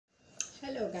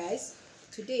Hello guys,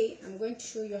 today I'm going to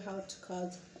show you how to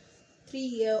cut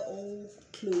 3-year-old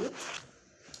cloth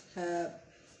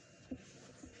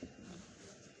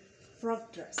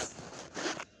frock dress.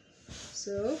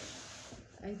 So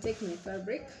I take my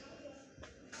fabric,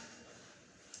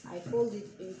 I fold it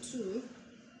in two,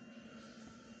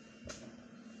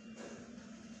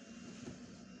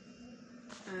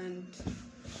 and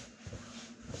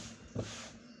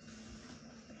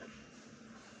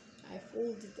I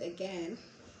fold it again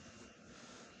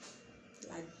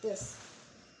like this.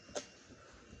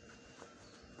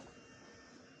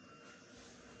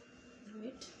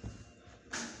 Right.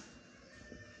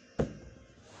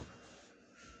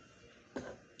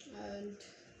 And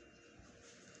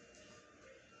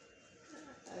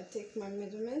I take my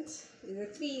measurement. It's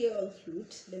a 3-year-old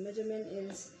flute. The measurement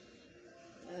is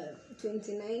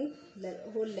 29, the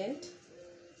whole length.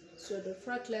 So the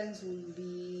front length will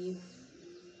be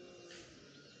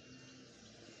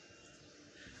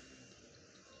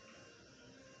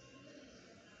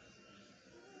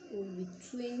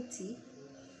 20.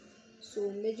 So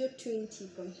measure 20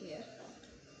 from here.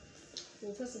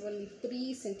 Well, first of all, leave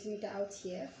 3 centimeters out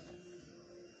here.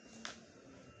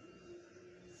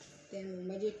 Then we'll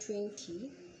measure 20.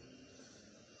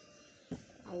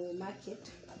 I will mark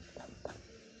it.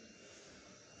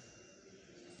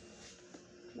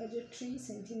 Measure 3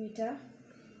 centimeters.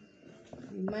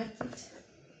 We mark it.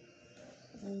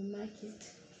 I will mark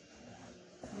it.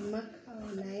 We mark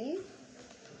our line.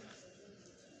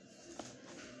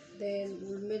 Then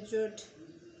we measured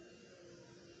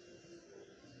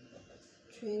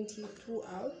 22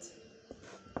 out.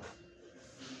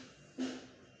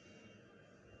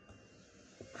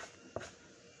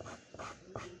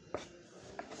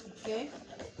 Okay.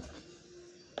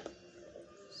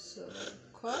 So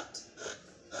cut.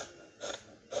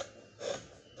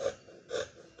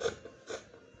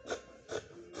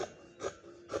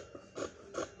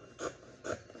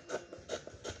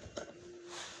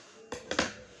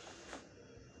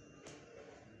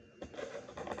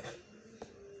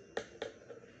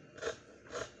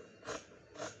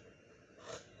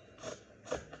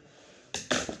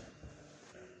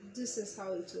 This is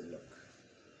how it will look.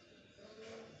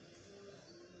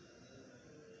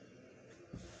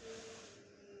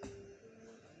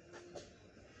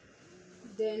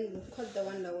 Then we'll cut the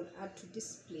one that will add to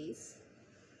this place.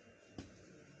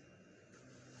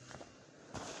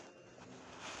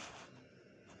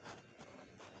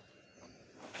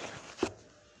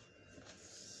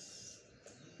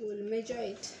 We'll measure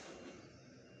it,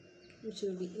 which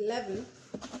will be 11.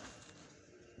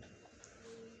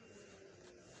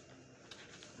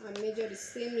 I measure the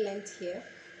same length here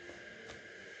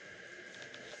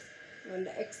on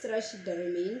the extra sheet that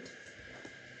remained.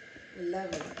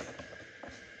 11.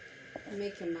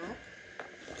 Make a mark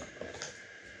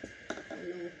and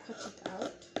then we'll cut it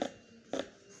out.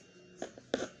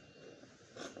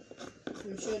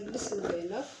 I'm sure this will be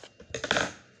enough,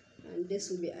 and this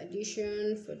will be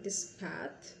addition for this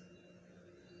part.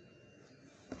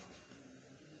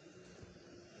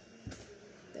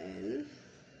 Then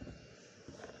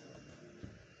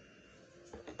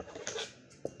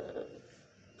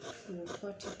we'll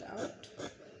cut it out.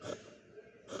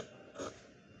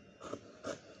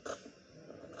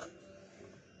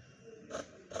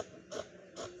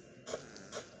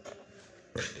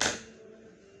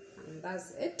 And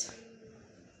that's it.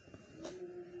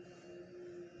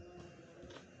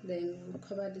 Then we'll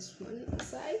cover this one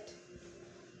aside.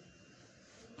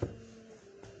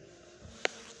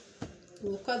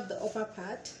 We'll cut the upper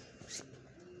part.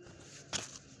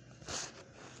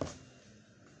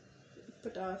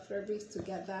 Put our fabrics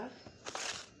together.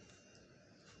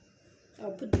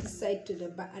 I'll put this side to the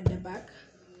back at the back,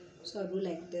 so I'll do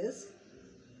like this.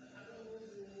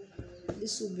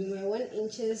 This will be my 1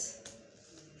 inches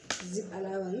zip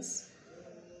allowance.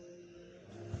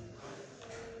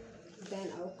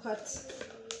 Then I'll cut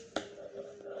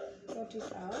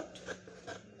it out.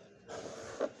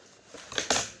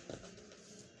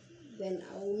 Then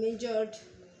I will measure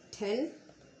 10.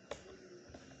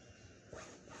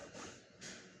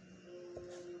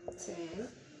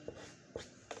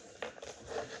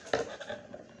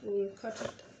 We'll cut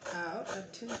it out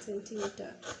at 10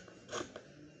 centimeters.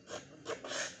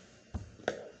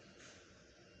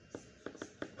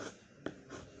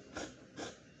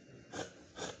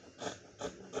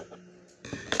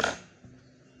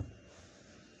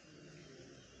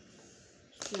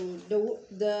 So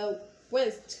the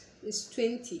waist is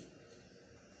 20.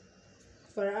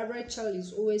 For an average child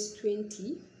is always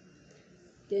 20.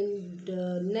 Then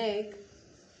the neck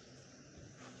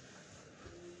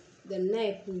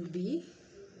will be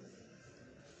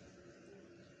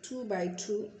 2 by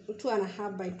 2,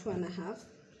 2.5 by 2.5.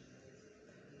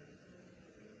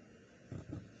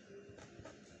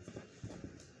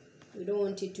 We don't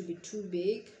want it to be too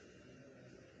big.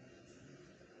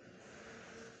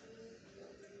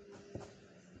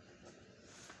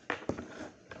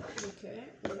 Okay,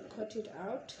 we'll cut it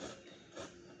out.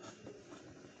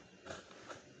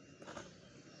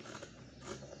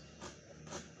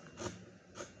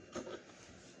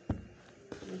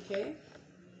 Okay,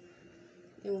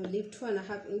 then we'll leave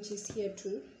 2.5 inches here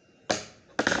too,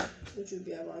 which will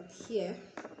be about here,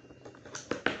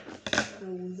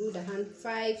 and we'll do the hand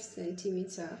 5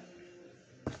 centimeter,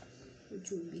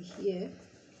 which will be here,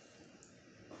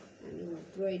 and then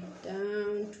we'll draw it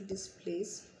down to this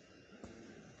place,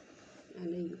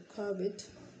 and then you curve it.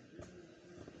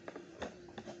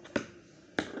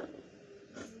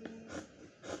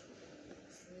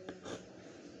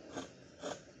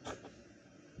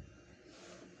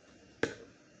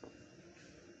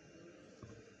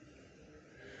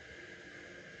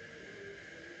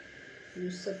 You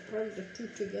separate the two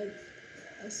together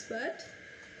as well.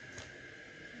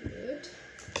 Good.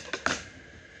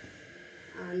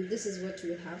 And this is what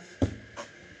we have.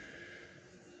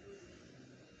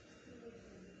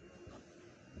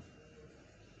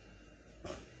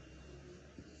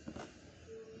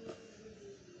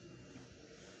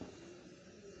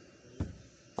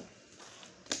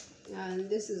 And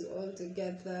this is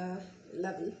altogether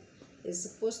 11. It's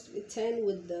supposed to be 10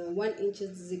 with the 1 inch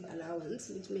zip allowance,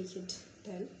 which makes it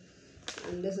 10.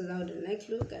 And this is how the neck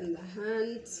look, and the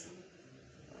hands,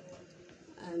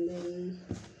 and then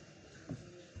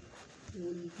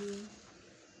we'll do,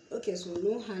 okay, so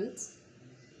no hands.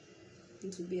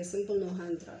 It will be a simple no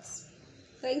hand dress.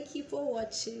 Thank you for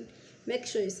watching. Make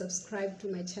sure you subscribe to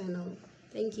my channel.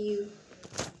 Thank you.